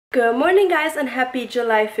Good morning guys and happy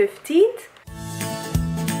July 15th.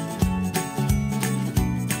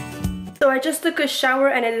 So I just took a shower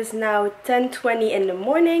and it is now 10:20 in the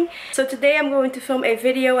morning. So today I'm going to film a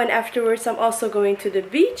video and afterwards I'm also going to the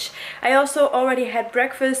beach. I also already had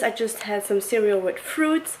breakfast. I just had some cereal with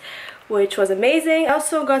fruits, which was amazing. I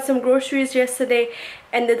also got some groceries yesterday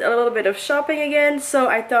and did a little bit of shopping again, so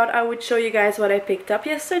I thought I would show you guys what I picked up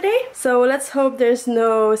yesterday. So let's hope there's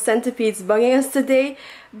no centipedes bugging us today.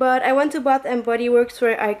 But I went to Bath & Body Works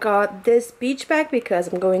where I got this beach bag because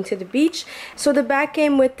I'm going to the beach. So the bag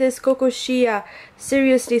came with this Coco Shea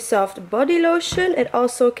Seriously Soft Body Lotion. It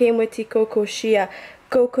also came with the Coco Shea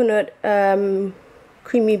Coconut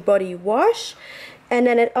Creamy Body Wash. And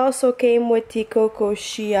then it also came with the Coco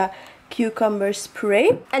Shea Cucumber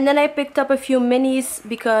Spray. And then I picked up a few minis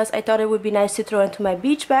because I thought it would be nice to throw into my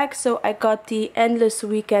beach bag. So I got the Endless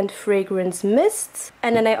Weekend Fragrance Mist.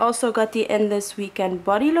 And then I also got the Endless Weekend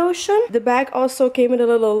Body Lotion. The bag also came with a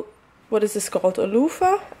little, what is this called? A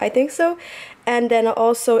loofah? I think so. And then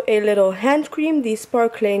also a little hand cream, the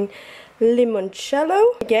Sparkling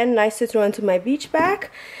Limoncello. Again, nice to throw into my beach bag.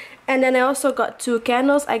 And then I also got two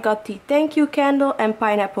candles. I got the Thank You candle and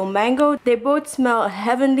Pineapple Mango. They both smell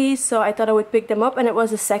heavenly, so I thought I would pick them up, and it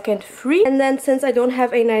was a second free. And then since I don't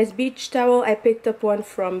have a nice beach towel, I picked up one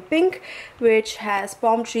from Pink, which has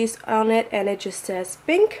palm trees on it and it just says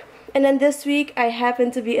pink. And then this week I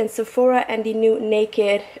happened to be in Sephora and the new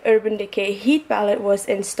Naked Urban Decay Heat Palette was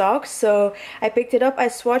in stock. So I picked it up, I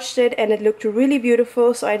swatched it and it looked really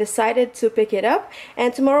beautiful, so I decided to pick it up.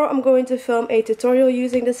 And tomorrow I'm going to film a tutorial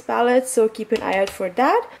using this palette, so keep an eye out for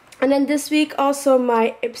that. And then this week also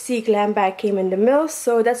my Ipsy glam bag came in the mail,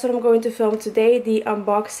 so that's what I'm going to film today, the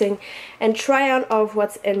unboxing and try on of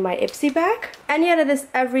what's in my Ipsy bag. And yeah, that is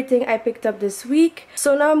everything I picked up this week.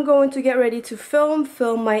 So now I'm going to get ready to film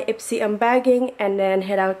my Ipsy unbagging and then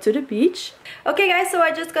head out to the beach. Okay guys, so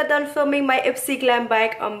I just got done filming my Ipsy glam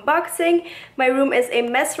bag unboxing. My room is a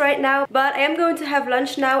mess right now, but I am going to have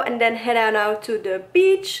lunch now and then head on out to the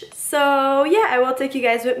beach. So yeah, I will take you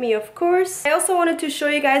guys with me, of course. I also wanted to show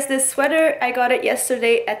you guys this sweater. I got it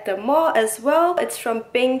yesterday at the mall as well. It's from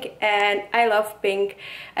Pink and I love pink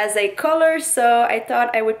as a color, so I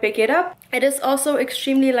thought I would pick it up. It is also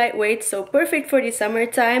extremely lightweight, so perfect for the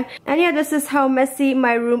summertime. And yeah, this is how messy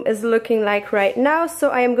my room is looking like right now. So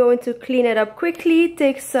I am going to clean it up quickly,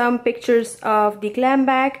 take some pictures of the glam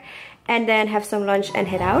bag, and then have some lunch and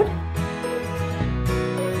head out.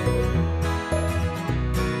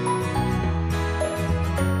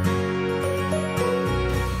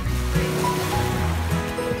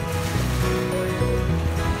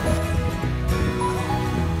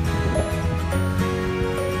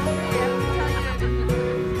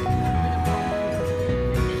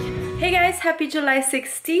 Hey guys, happy July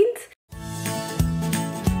 16th.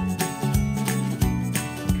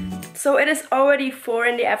 So it is already 4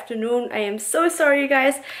 in the afternoon. I am so sorry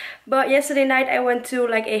guys, but yesterday night I went to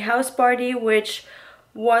like a house party, which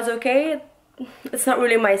was okay. It's not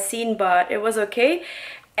really my scene, but it was okay.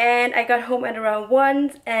 And I got home at around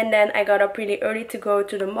 1 and then I got up really early to go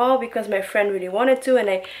to the mall because my friend really wanted to, and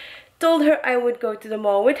I told her I would go to the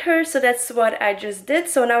mall with her, so that's what I just did.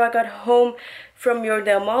 So now I got home from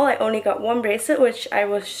Yorkdale Mall. I only got one bracelet, which I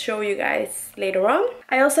will show you guys later on.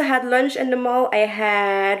 I also had lunch in the mall. I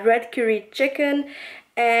had red curry chicken,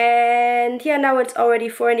 and yeah, now it's already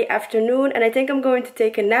 4 in the afternoon and I think I'm going to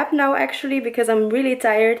take a nap now actually because I'm really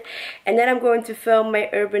tired. And then I'm going to film my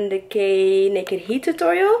Urban Decay Naked Heat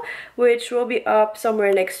tutorial, which will be up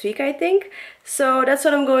somewhere next week I think. So that's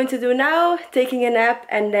what I'm going to do now, taking a nap,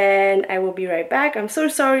 and then I will be right back. I'm so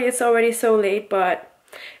sorry it's already so late, but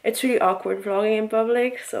it's really awkward vlogging in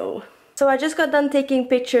public, so I just got done taking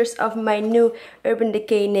pictures of my new Urban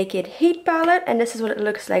Decay Naked Heat palette, and this is what it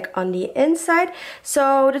looks like on the inside.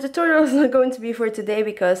 So the tutorial is not going to be for today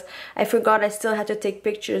because I forgot I still had to take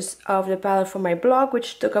pictures of the palette for my blog,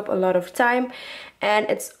 which took up a lot of time. And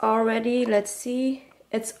it's already, let's see,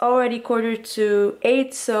 it's already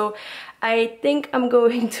 7:45, so I think I'm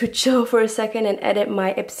going to chill for a second and edit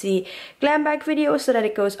my Ipsy glam bag video so that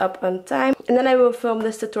it goes up on time. And then I will film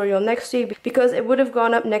this tutorial next week because it would have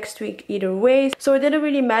gone up next week either way. So it didn't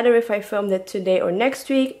really matter if I filmed it today or next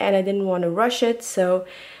week, and I didn't want to rush it, so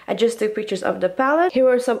I just took pictures of the palette. Here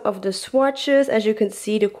are some of the swatches. As you can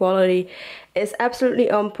see, the quality is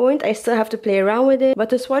absolutely on point. I still have to play around with it, but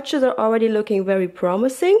the swatches are already looking very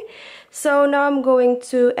promising. So now I'm going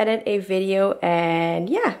to edit a video, and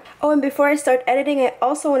yeah. Oh, and before I start editing, I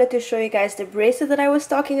also wanted to show you guys the bracelet that I was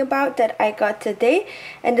talking about that I got today.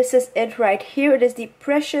 And this is it right here. It is the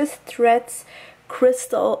Precious Threads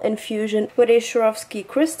crystal infusion with a Swarovski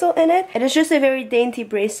crystal in it. It is just a very dainty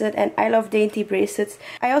bracelet, and I love dainty bracelets.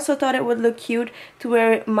 I also thought it would look cute to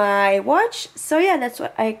wear my watch. So yeah, that's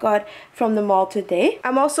what I got from the mall today.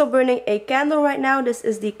 I'm also burning a candle right now. This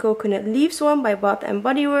is the coconut leaves one by Bath &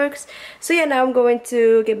 Body Works. So yeah, now I'm going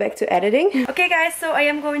to get back to editing. Okay guys, so I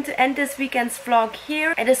am going to end this weekend's vlog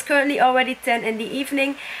here. It is currently already 10 in the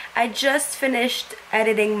evening. I just finished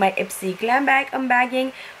editing my Ipsy glam bag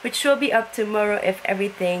unbagging, which will be up tomorrow if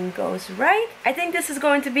everything goes right. I think this is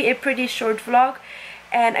going to be a pretty short vlog,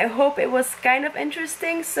 and I hope it was kind of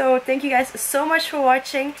interesting. So thank you guys so much for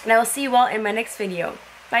watching, and I will see you all in my next video.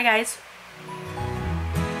 Bye guys!